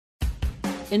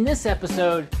In this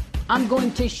episode, I'm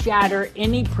going to shatter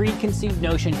any preconceived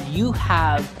notions you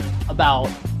have about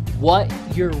what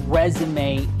your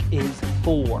resume is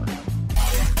for.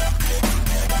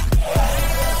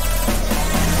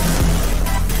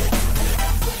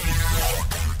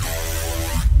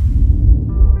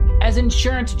 As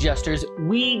insurance adjusters,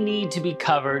 we need to be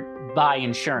covered by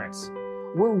insurance.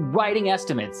 We're writing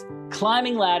estimates,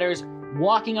 climbing ladders,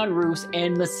 walking on roofs,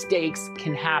 and mistakes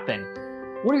can happen.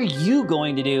 What are you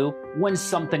going to do when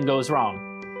something goes wrong?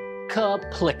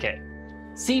 Kaplik it.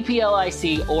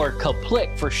 CPLIC, or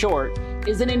Kaplik for short,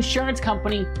 is an insurance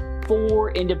company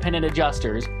for independent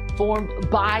adjusters, formed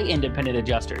by independent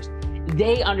adjusters.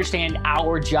 They understand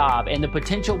our job and the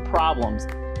potential problems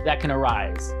that can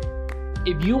arise.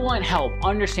 If you want help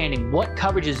understanding what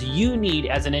coverages you need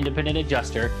as an independent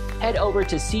adjuster, head over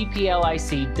to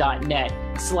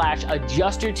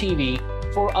cplic.net/AdjusterTV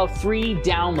for a free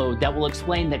download that will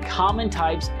explain the common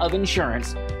types of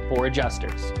insurance for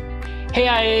adjusters. Hey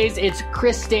IAs, it's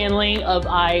Chris Stanley of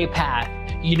IAPath.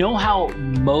 You know how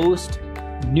most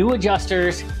new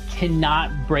adjusters cannot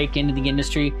break into the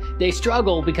industry? They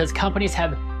struggle because companies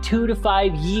have 2 to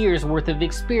 5 years worth of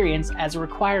experience as a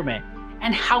requirement.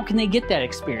 And how can they get that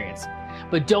experience?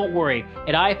 But don't worry,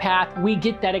 at IAPath, we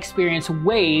get that experience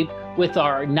waived with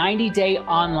our 90-day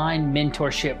online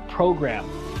mentorship program.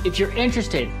 If you're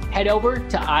interested, head over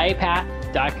to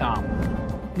iapath.com.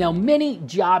 Now, many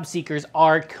job seekers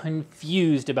are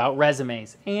confused about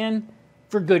resumes, and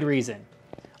for good reason.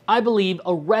 I believe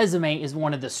a resume is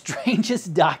one of the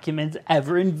strangest documents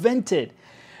ever invented.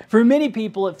 For many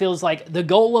people, it feels like the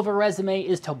goal of a resume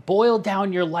is to boil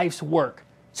down your life's work.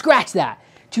 Scratch that.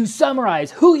 To summarize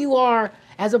who you are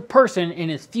as a person in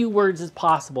as few words as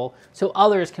possible so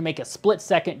others can make a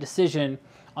split-second decision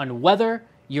on whether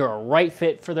you're a right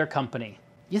fit for their company.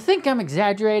 You think I'm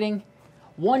exaggerating?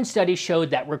 One study showed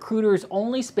that recruiters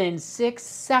only spend 6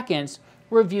 seconds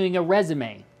reviewing a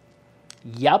resume.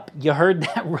 Yep, you heard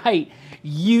that right.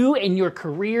 You and your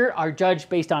career are judged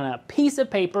based on a piece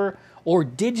of paper or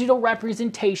digital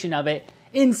representation of it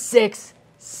in 6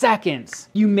 seconds.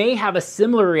 You may have a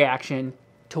similar reaction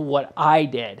to what I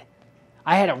did.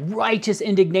 I had a righteous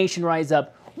indignation rise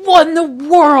up. What in the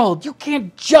world? You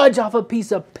can't judge off a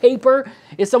piece of paper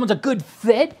if someone's a good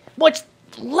fit? Much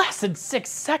less than 6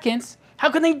 seconds. How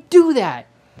can they do that?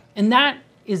 And that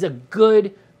is a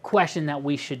good question that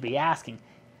we should be asking.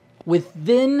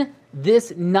 Within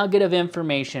this nugget of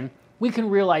information, we can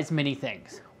realize many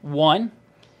things. 1,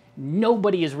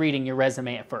 nobody is reading your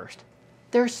resume at first.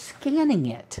 They're scanning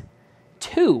it.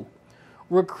 2,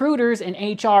 recruiters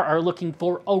and HR are looking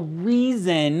for a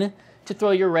reason to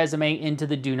throw your resume into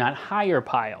the do not hire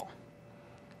pile.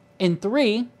 And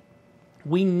 3,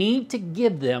 we need to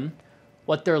give them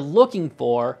what they're looking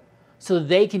for so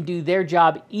they can do their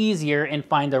job easier and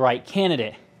find the right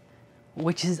candidate,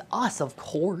 which is us, of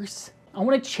course. I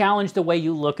want to challenge the way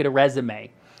you look at a resume.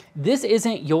 This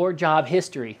isn't your job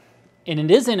history, and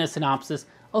it isn't a synopsis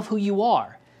of who you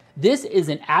are. This is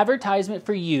an advertisement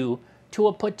for you to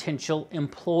a potential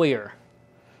employer.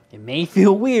 It may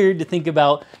feel weird to think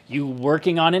about you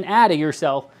working on an ad of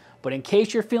yourself, but in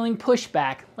case you're feeling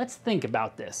pushback, let's think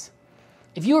about this.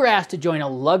 If you were asked to join a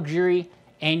luxury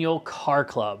annual car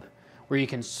club where you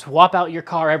can swap out your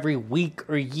car every week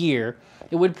or year,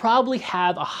 it would probably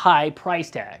have a high price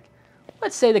tag.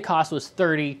 Let's say the cost was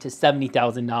 $30,000 to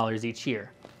 $70,000 each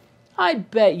year. I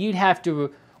bet you'd have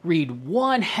to read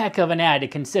one heck of an ad to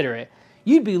consider it.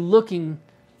 You'd be looking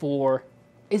for,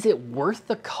 is it worth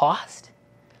the cost?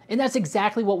 And that's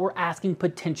exactly what we're asking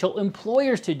potential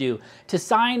employers to do, to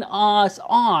sign us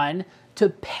on to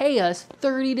pay us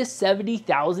 $30,000 to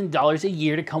 $70,000 a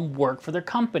year to come work for their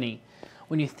company.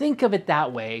 When you think of it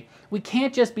that way, we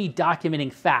can't just be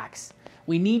documenting facts.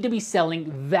 We need to be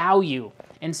selling value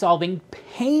and solving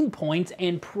pain points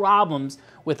and problems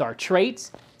with our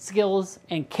traits, skills,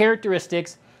 and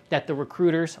characteristics that the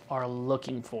recruiters are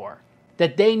looking for,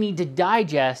 that they need to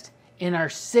digest in our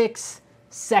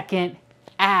 6-second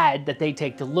ad that they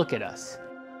take to look at us.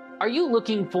 Are you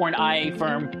looking for an IA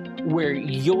firm where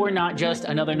you're not just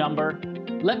another number?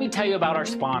 Let me tell you about our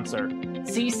sponsor,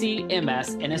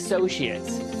 CCMS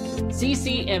Associates.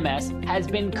 CCMS has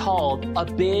been called a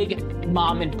big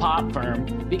mom and pop firm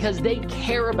because they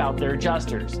care about their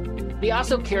adjusters. They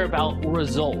also care about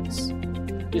results.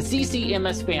 The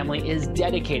CCMS family is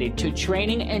dedicated to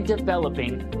training and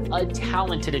developing a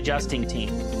talented adjusting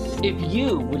team. If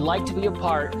you would like to be a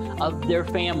part of their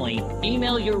family,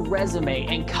 email your resume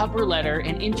and cover letter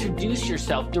and introduce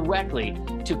yourself directly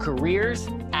to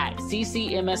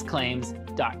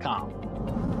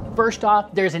careers@ccmsclaims.com. First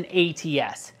off, there's an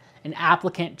ATS, an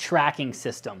applicant tracking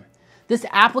system. This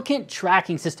applicant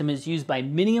tracking system is used by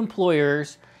many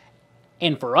employers,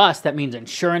 and for us, that means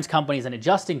insurance companies and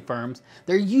adjusting firms.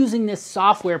 They're using this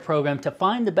software program to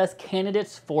find the best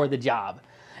candidates for the job.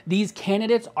 These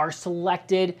candidates are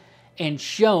selected and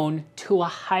shown to a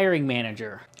hiring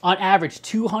manager. On average,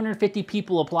 250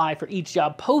 people apply for each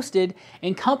job posted,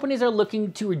 and companies are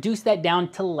looking to reduce that down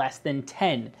to less than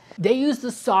 10. They use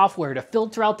the software to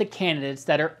filter out the candidates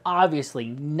that are obviously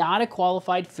not a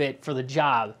qualified fit for the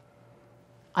job.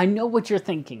 I know what you're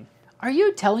thinking. Are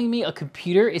you telling me a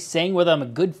computer is saying whether I'm a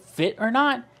good fit or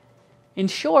not? In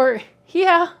short,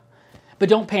 yeah. But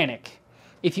don't panic.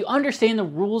 If you understand the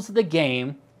rules of the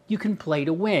game, you can play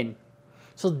to win.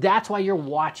 So that's why you're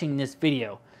watching this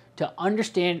video, to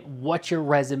understand what your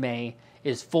resume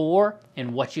is for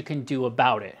and what you can do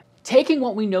about it. Taking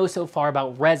what we know so far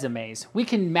about resumes, we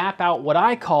can map out what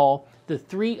I call the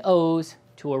 3 O's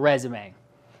to a resume.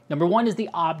 Number 1 is the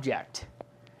object.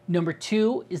 Number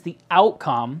 2 is the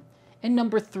outcome. And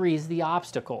number 3 is the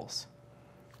obstacles.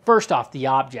 First off, the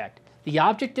object. The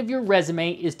object of your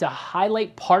resume is to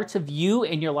highlight parts of you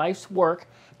and your life's work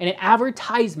in an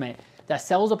advertisement that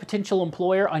sells a potential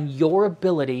employer on your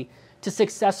ability to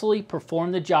successfully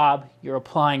perform the job you're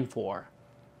applying for.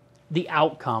 The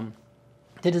outcome.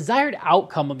 The desired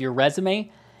outcome of your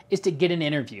resume is to get an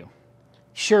interview.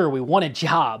 Sure, we want a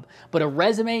job, but a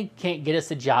resume can't get us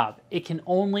a job. It can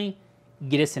only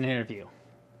get us an interview.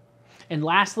 And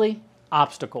lastly,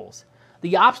 obstacles.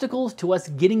 The obstacles to us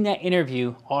getting that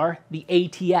interview are the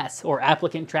ATS, or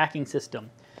applicant tracking system,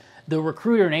 the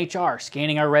recruiter and HR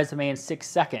scanning our resume in 6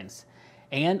 seconds,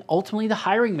 and ultimately the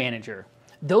hiring manager.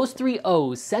 Those 3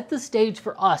 O's set the stage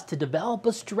for us to develop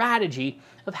a strategy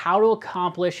of how to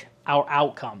accomplish our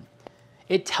outcome.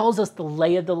 It tells us the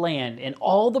lay of the land and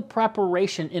all the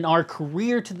preparation in our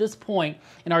career to this point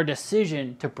and our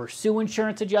decision to pursue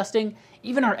insurance adjusting,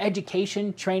 even our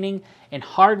education, training, and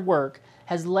hard work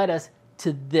has led us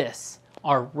to this,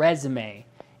 our resume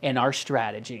and our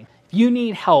strategy. If you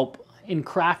need help in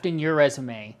crafting your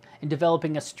resume and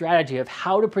developing a strategy of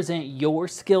how to present your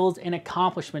skills and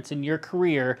accomplishments in your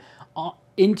career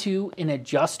into an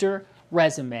adjuster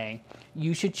resume,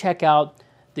 you should check out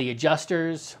the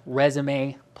Adjuster's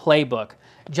Resume Playbook.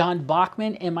 John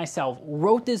Bachman and myself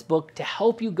wrote this book to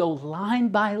help you go line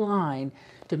by line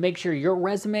to make sure your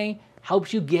resume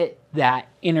helps you get that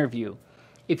interview.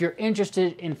 If you're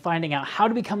interested in finding out how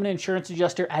to become an insurance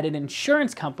adjuster at an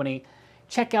insurance company,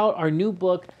 check out our new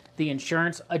book, The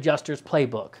Insurance Adjuster's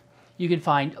Playbook. You can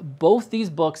find both these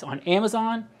books on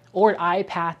Amazon or at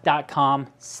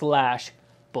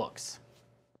ipath.com/books.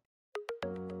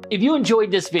 If you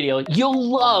enjoyed this video, you'll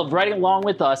love riding along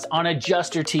with us on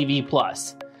AdjusterTV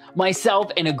Plus.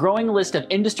 Myself and a growing list of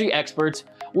industry experts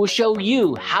will show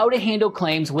you how to handle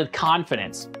claims with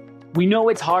confidence. We know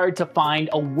it's hard to find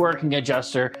a working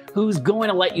adjuster who's going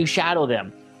to let you shadow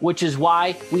them, which is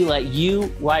why we let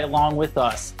you ride along with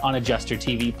us on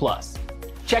AdjusterTV Plus.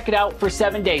 Check it out for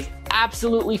 7 days,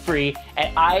 absolutely free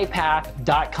at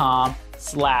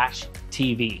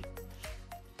ipath.com/TV.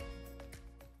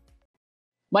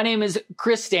 My name is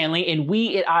Chris Stanley, and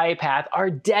we at iPath are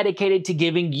dedicated to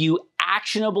giving you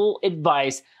actionable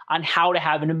advice on how to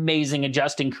have an amazing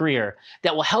adjusting career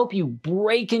that will help you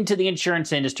break into the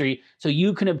insurance industry so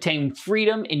you can obtain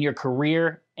freedom in your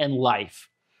career and life.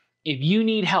 If you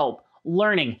need help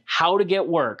learning how to get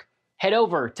work, head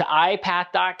over to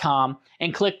ipath.com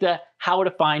and click the How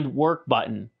to Find Work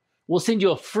button. We'll send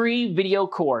you a free video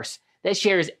course that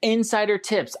shares insider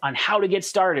tips on how to get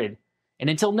started. And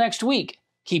until next week,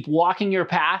 keep walking your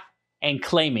path and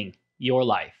claiming your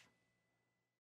life.